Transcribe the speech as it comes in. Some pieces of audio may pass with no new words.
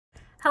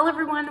Hello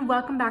everyone,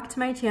 welcome back to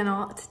my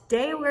channel.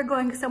 Today we're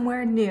going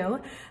somewhere new,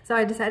 so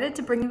I decided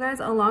to bring you guys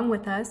along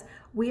with us.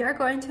 We are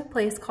going to a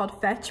place called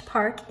Fetch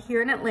Park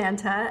here in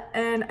Atlanta,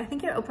 and I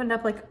think it opened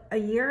up like a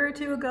year or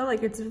two ago,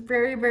 like it's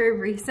very, very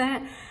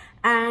recent.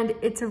 And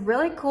it's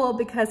really cool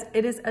because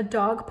it is a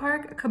dog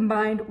park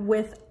combined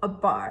with a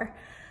bar.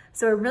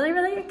 So we're really,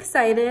 really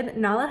excited.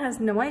 Nala has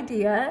no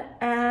idea,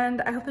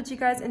 and I hope that you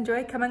guys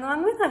enjoy coming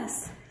along with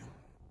us.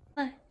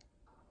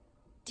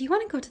 Do you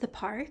want to go to the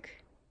park?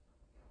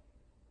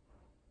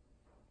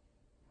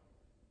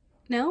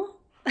 No?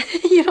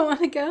 You don't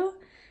want to go?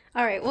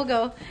 All right, we'll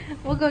go.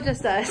 We'll go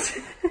just us.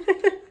 You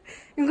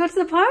can go to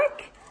the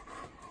park?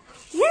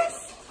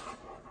 Yes?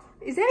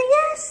 Is that a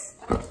yes?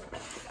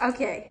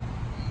 Okay.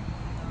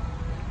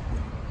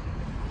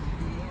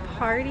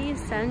 Party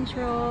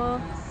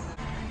Central.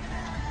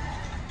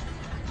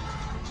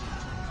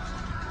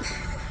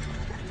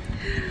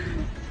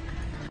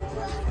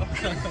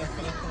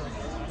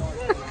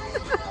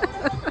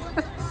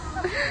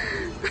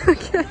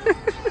 Okay.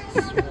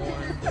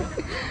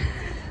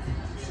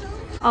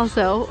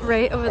 Also,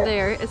 right over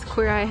there is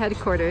Queer Eye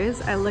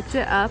headquarters. I looked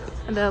it up,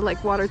 and the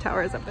like water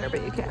tower is up there,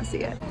 but you can't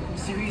see it.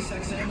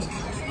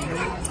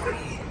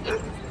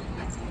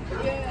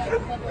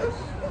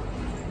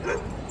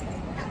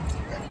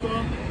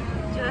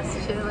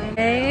 Just chilling.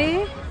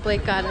 Hey,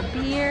 Blake got a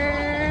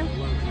beer.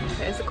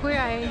 There's the Queer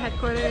Eye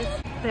headquarters.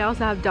 They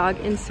also have dog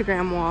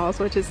Instagram walls,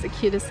 which is the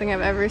cutest thing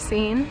I've ever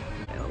seen.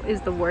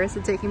 Is the worst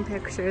at taking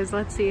pictures.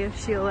 Let's see if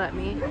she'll let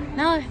me.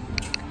 No,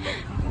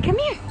 come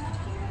here.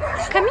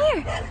 Come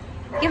here.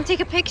 You want to take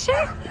a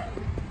picture?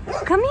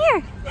 Come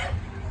here.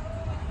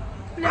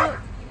 No.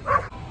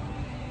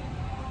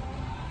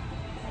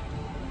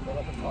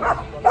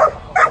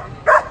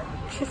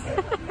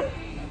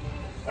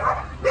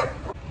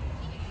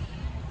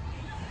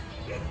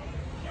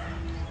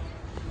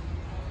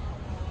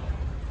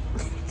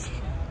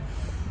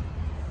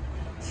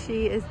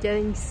 She is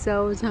getting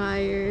so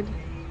tired.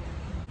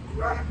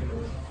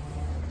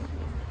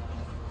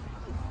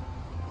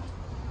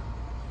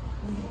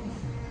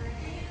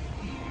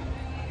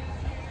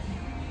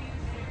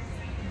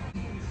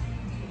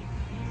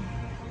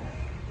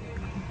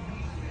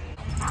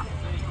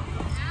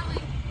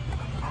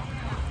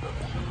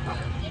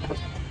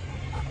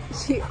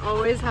 She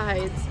always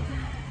hides.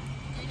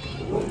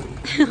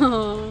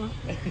 Oh.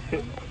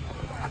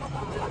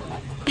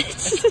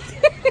 He's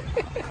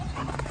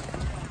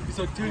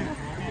like, dude,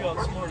 we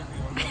outsmarted you.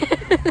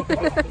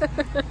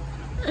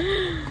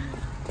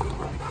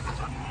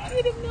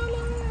 I didn't know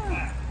that.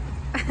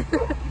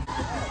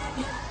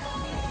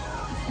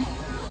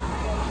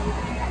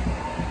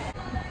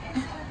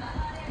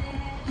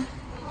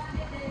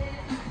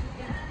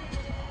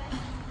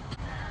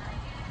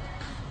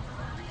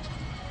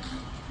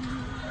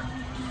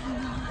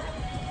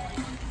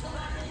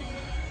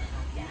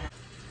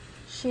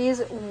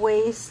 She's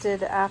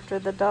wasted after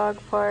the dog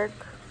park.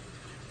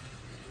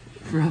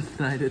 Rough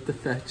night at the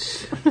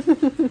Fetch.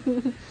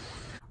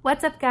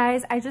 What's up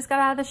guys? I just got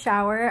out of the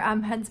shower,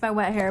 hence my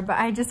wet hair, but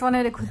I just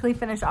wanted to quickly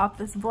finish off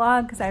this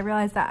vlog because I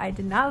realized that I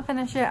did not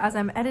finish it as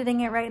I'm editing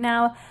it right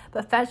now.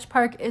 But Fetch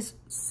Park is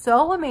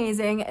so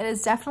amazing. It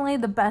is definitely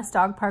the best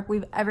dog park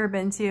we've ever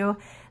been to.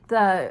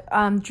 The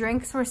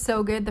drinks were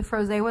so good. The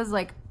frosé was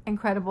like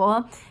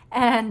incredible,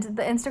 and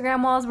the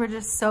Instagram walls were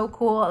just so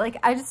cool. Like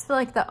I just feel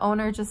like the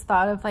owner just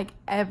thought of like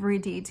every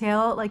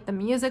detail. Like the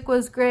music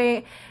was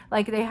great,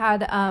 like they had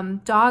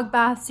dog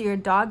baths so your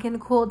dog can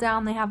cool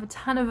down. They have a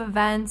ton of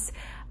events.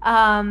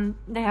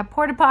 They have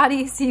porta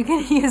potties so you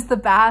can use the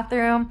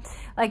bathroom.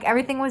 Like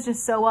everything was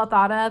just so well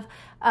thought of.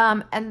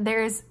 And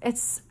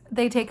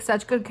they take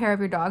such good care of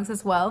your dogs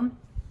as well.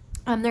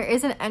 There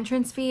is an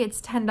entrance fee.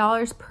 It's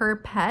 $10 per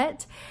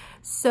pet.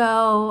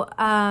 So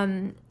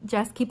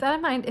just keep that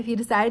in mind if you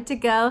decide to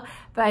go,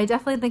 but I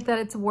definitely think that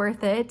it's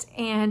worth it.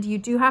 And you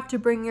do have to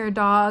bring your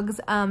dog's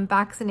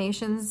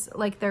vaccinations,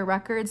 like their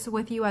records,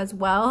 with you as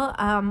well,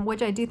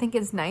 which I do think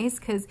is nice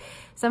because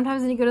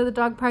sometimes when you go to the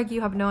dog park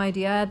you have no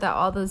idea that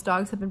all those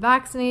dogs have been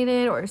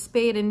vaccinated or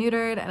spayed and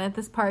neutered, and at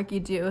this park you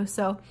do.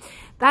 So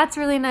that's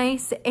really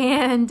nice.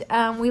 And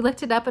we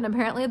looked it up, and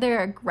apparently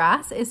their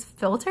grass is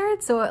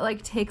filtered, so it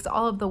like takes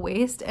all of the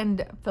waste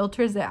and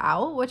filters it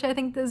out, which I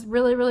think is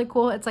really, really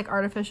cool. It's like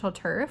artificial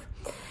turf.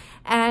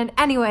 And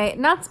anyway,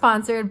 not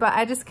sponsored, but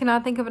I just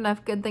cannot think of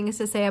enough good things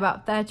to say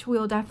about Fetch. We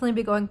will definitely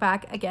be going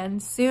back again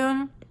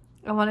soon.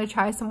 I want to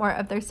try some more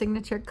of their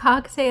signature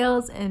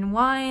cocktails and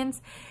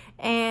wines.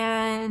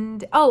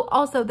 And oh,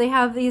 also they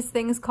have these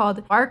things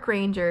called Bark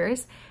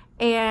Rangers,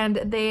 and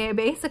they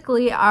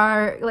basically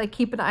are like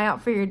keep an eye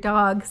out for your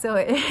dog. So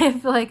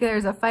if like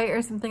there's a fight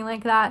or something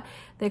like that,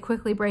 they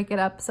quickly break it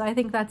up. So I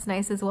think that's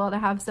nice as well to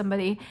have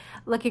somebody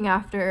looking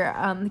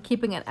after,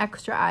 keeping an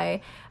extra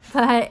eye.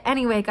 But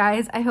anyway,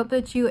 guys, I hope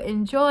that you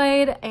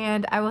enjoyed,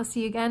 and I will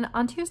see you again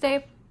on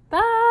Tuesday.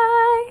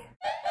 Bye!